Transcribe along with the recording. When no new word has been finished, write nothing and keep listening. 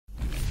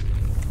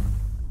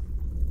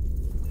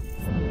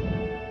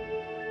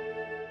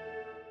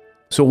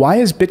So why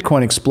is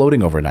Bitcoin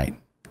exploding overnight?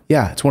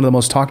 Yeah, it's one of the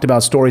most talked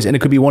about stories, and it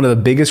could be one of the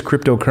biggest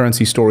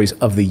cryptocurrency stories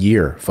of the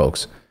year,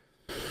 folks.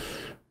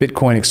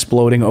 Bitcoin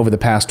exploding over the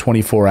past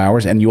 24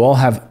 hours, and you all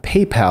have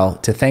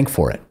PayPal to thank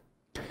for it.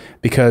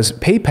 Because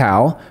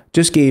PayPal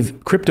just gave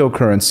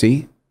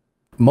cryptocurrency,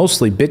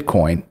 mostly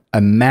Bitcoin,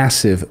 a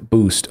massive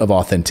boost of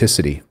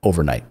authenticity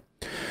overnight.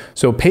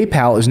 So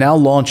PayPal is now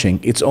launching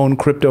its own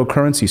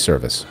cryptocurrency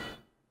service.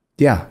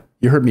 Yeah,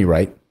 you heard me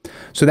right.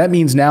 So that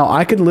means now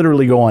I could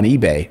literally go on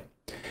eBay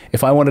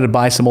if I wanted to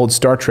buy some old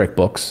Star Trek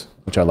books,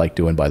 which I like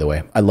doing, by the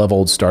way. I love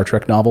old Star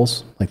Trek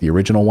novels, like the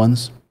original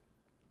ones.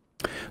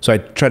 So I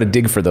try to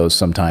dig for those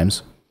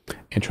sometimes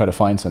and try to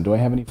find some. Do I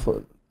have any?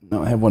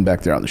 No, I have one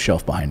back there on the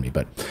shelf behind me.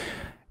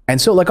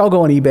 And so like I'll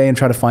go on eBay and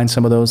try to find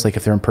some of those. Like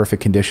if they're in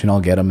perfect condition,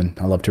 I'll get them, and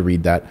I love to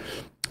read that.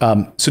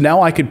 So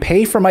now I could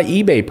pay for my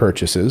eBay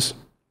purchases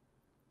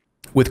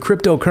with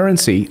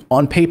cryptocurrency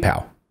on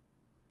PayPal.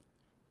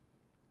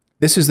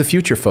 This is the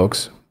future,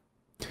 folks.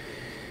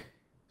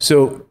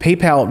 So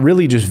PayPal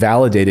really just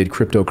validated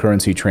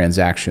cryptocurrency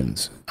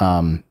transactions.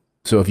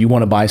 So if you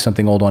want to buy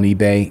something old on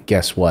eBay,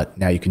 guess what?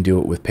 Now you can do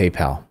it with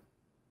PayPal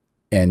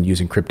and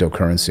using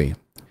cryptocurrency.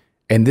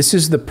 And this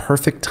is the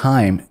perfect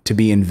time to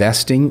be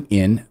investing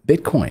in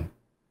Bitcoin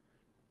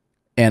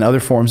and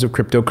other forms of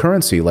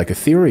cryptocurrency like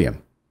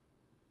Ethereum.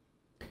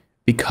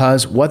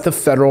 Because what the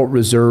Federal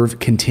Reserve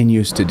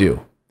continues to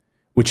do,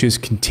 which is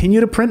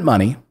continue to print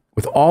money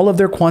with all of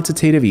their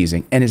quantitative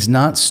easing, and is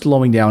not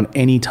slowing down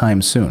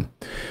anytime soon.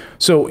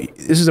 So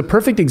this is a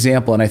perfect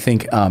example, and I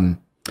think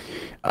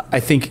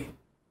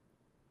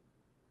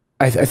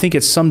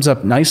it sums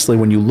up nicely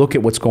when you look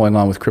at what's going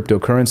on with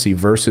cryptocurrency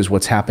versus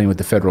what's happening with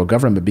the federal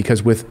government.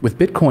 Because with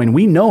Bitcoin,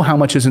 we know how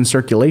much is in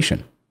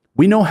circulation.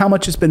 We know how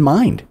much has been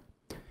mined,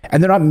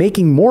 and they're not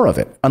making more of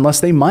it unless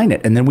they mine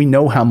it, and then we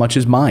know how much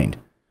is mined.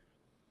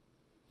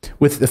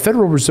 With the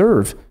Federal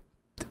Reserve,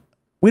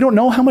 we don't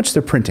know how much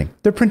they're printing.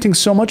 They're printing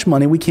so much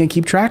money, we can't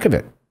keep track of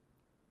it.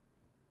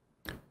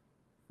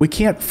 We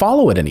can't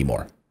follow it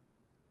anymore.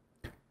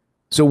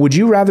 So would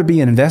you rather be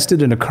invested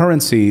in a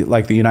currency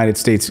like the United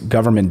States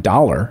government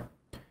dollar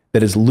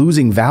that is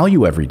losing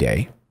value every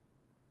day,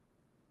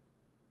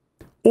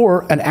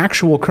 or an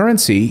actual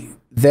currency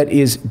that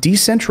is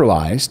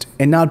decentralized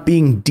and not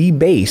being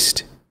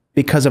debased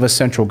because of a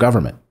central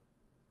government?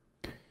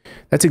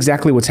 That's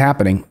exactly what's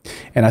happening.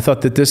 And I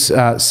thought that this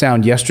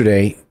sound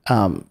yesterday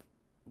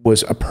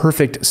was a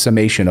perfect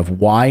summation of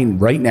why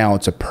right now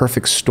it's a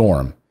perfect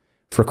storm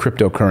for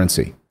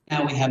cryptocurrency.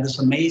 Now we have this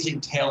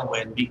amazing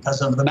tailwind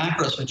because of the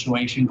macro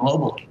situation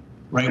globally,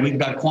 right? We've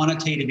got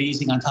quantitative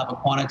easing on top of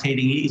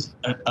quantitative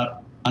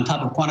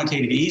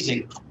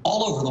easing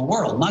all over the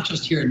world, not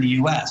just here in the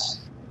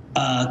U.S.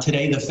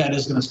 Today, the Fed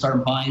is going to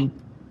start buying,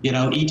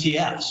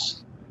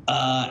 ETFs,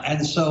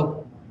 and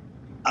so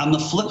on the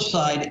flip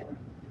side,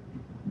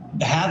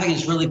 the halving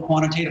is really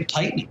quantitative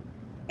tightening,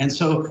 and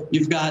so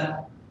you've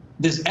got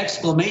this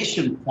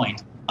exclamation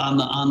point on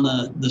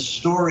the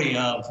story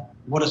of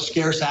what a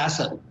scarce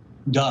asset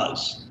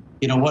does,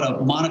 what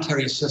a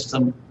monetary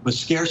system with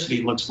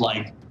scarcity looks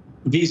like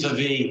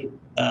vis-a-vis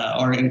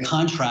or in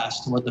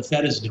contrast to what the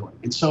Fed is doing.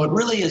 And so it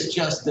really is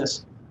just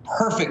this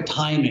perfect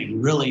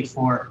timing really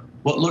for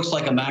what looks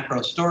like a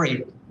macro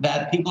story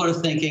that people are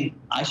thinking,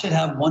 I should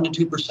have 1%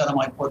 to 2% of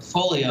my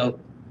portfolio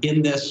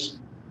in this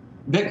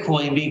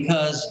Bitcoin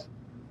because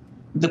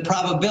the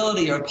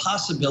probability or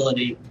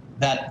possibility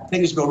that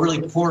things go really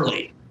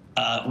poorly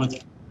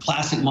with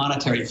classic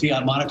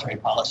fiat monetary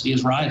policy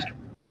is rising.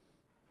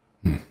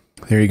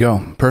 There you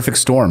go. Perfect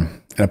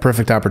storm and a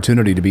perfect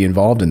opportunity to be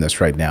involved in this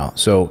right now.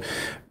 So,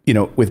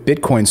 with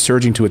Bitcoin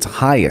surging to its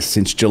highest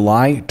since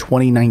July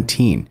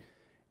 2019,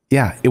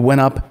 yeah, it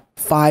went up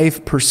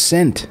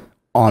 5%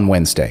 on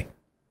Wednesday.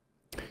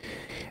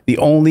 The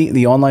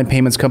online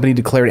payments company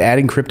declared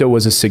adding crypto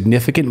was a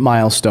significant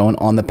milestone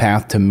on the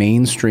path to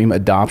mainstream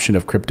adoption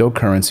of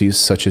cryptocurrencies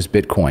such as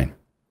Bitcoin.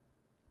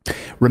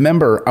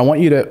 Remember, I want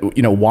you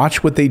to,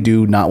 watch what they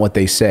do, not what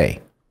they say.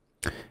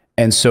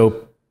 And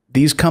so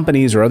these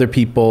companies or other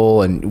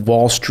people and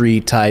Wall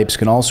Street types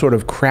can all sort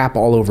of crap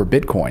all over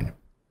Bitcoin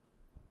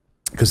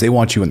because they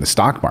want you in the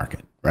stock market,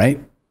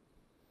 right?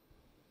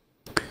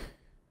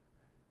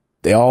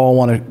 They all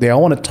want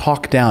to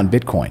talk down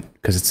Bitcoin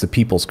because it's the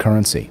people's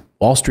currency.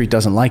 Wall Street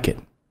doesn't like it.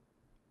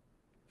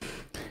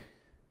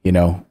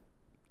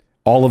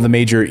 All of the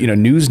major,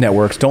 news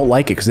networks don't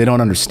like it because they don't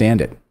understand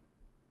it.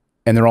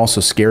 And they're also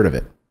scared of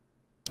it.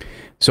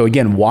 So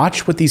again,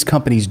 watch what these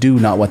companies do,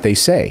 not what they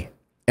say.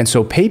 And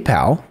so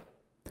PayPal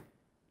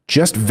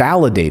just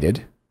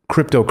validated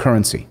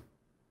cryptocurrency.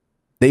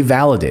 They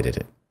validated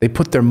it. They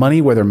put their money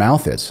where their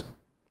mouth is.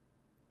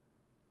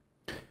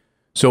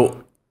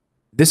 So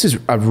this is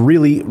a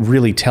really,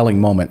 really telling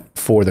moment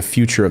for the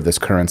future of this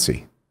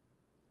currency.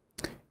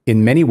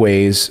 In many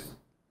ways,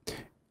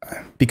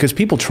 because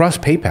people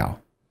trust PayPal,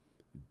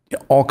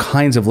 all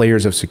kinds of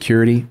layers of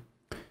security.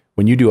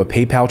 When you do a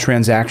PayPal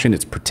transaction,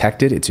 it's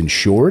protected, it's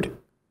insured.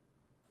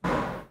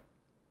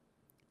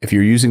 If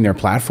you're using their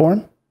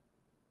platform.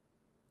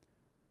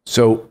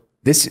 So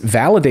This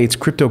validates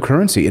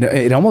cryptocurrency.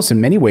 It almost in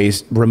many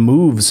ways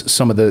removes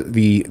some of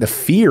the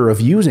fear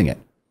of using it.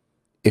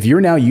 If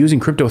you're now using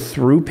crypto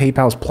through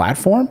PayPal's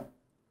platform,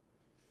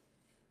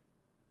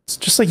 it's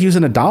just like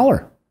using a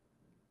dollar.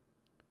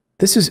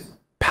 This is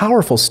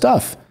powerful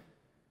stuff.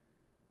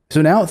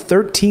 So now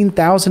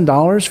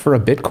 $13,000 for a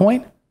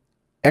Bitcoin.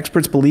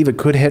 Experts believe it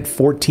could hit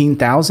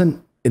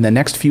 14,000 in the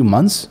next few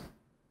months.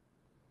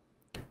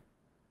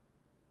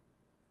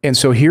 And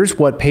so here's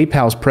what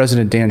PayPal's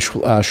president, Dan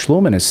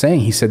Schulman, is saying.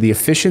 He said the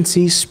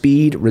efficiency,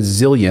 speed,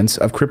 resilience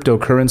of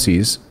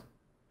cryptocurrencies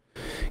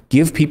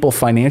give people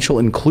financial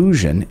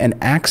inclusion and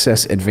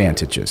access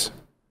advantages.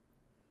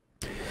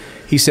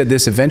 He said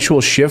this eventual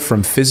shift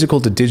from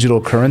physical to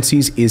digital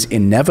currencies is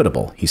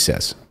inevitable, he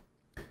says.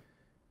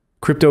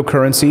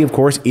 Cryptocurrency, of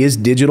course, is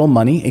digital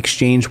money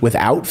exchanged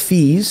without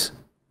fees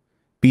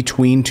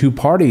between two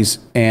parties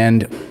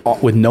and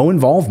with no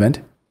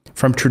involvement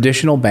from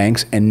traditional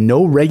banks and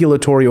no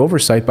regulatory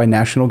oversight by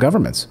national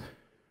governments.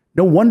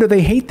 No wonder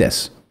they hate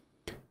this.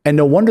 And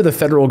no wonder the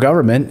federal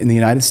government in the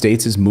United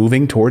States is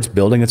moving towards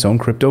building its own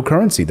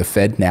cryptocurrency, the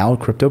Fed now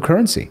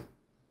cryptocurrency.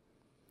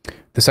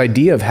 This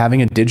idea of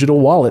having a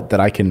digital wallet that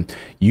I can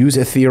use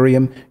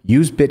Ethereum,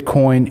 use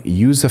Bitcoin,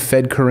 use the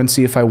Fed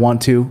currency if I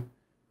want to,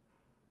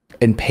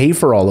 and pay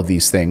for all of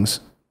these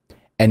things,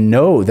 and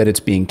know that it's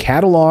being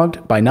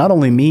cataloged by not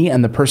only me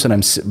and the person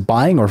I'm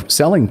buying or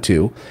selling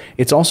to,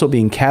 it's also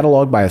being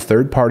cataloged by a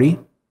third party.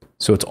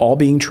 So it's all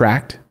being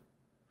tracked.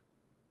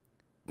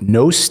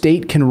 No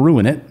state can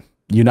ruin it.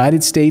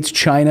 United States,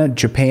 China,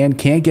 Japan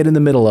can't get in the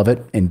middle of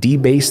it and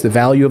debase the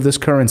value of this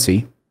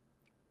currency.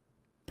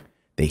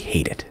 They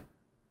hate it.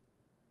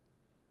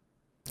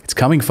 It's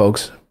coming,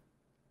 folks.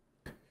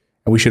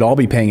 And we should all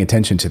be paying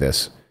attention to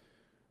this.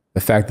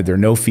 The fact that there are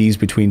no fees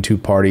between two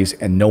parties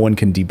and no one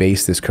can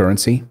debase this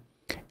currency,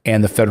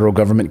 and the federal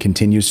government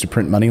continues to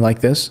print money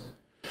like this.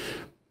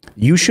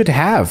 You should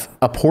have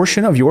a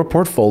portion of your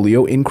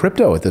portfolio in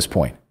crypto at this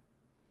point.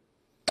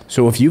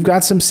 So if you've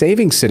got some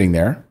savings sitting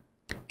there,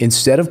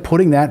 instead of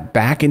putting that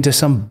back into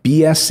some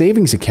BS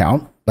savings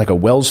account, like a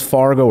Wells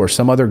Fargo or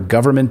some other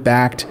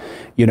government-backed,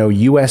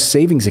 U.S.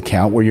 savings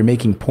account where you're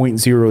making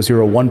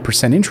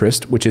 0.001%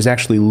 interest, which is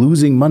actually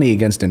losing money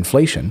against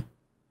inflation,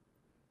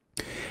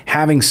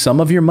 having some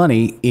of your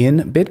money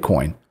in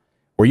Bitcoin,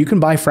 where you can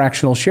buy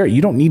fractional share.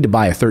 You don't need to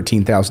buy a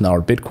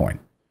 $13,000 Bitcoin.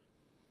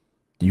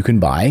 You can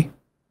buy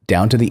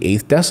down to the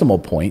 8th decimal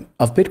point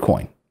of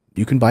Bitcoin.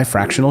 You can buy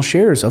fractional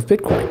shares of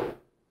Bitcoin.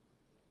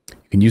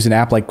 You can use an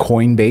app like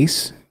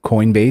Coinbase.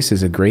 Coinbase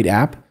is a great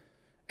app.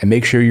 And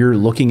make sure you're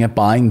looking at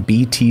buying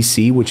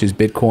BTC, which is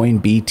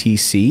Bitcoin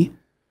BTC.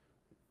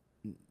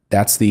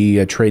 That's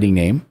the trading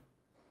name.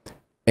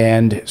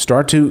 And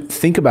start to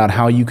think about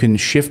how you can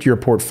shift your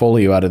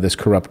portfolio out of this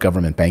corrupt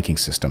government banking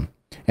system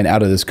and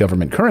out of this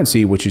government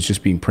currency, which is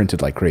just being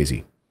printed like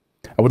crazy.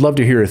 I would love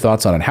to hear your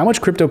thoughts on it. How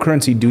much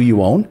cryptocurrency do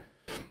you own?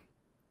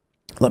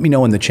 Let me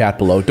know in the chat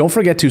below. Don't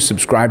forget to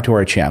subscribe to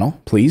our channel,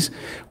 please.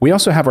 We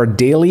also have our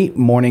daily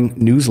morning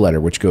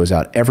newsletter, which goes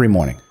out every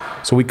morning.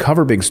 So we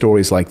cover big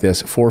stories like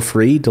this for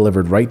free,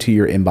 delivered right to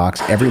your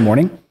inbox every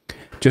morning.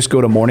 Just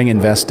go to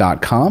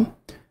morninginvest.com.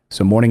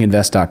 So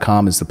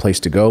morninginvest.com is the place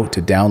to go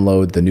to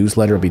download the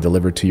newsletter. It'll be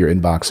delivered to your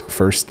inbox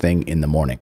first thing in the morning.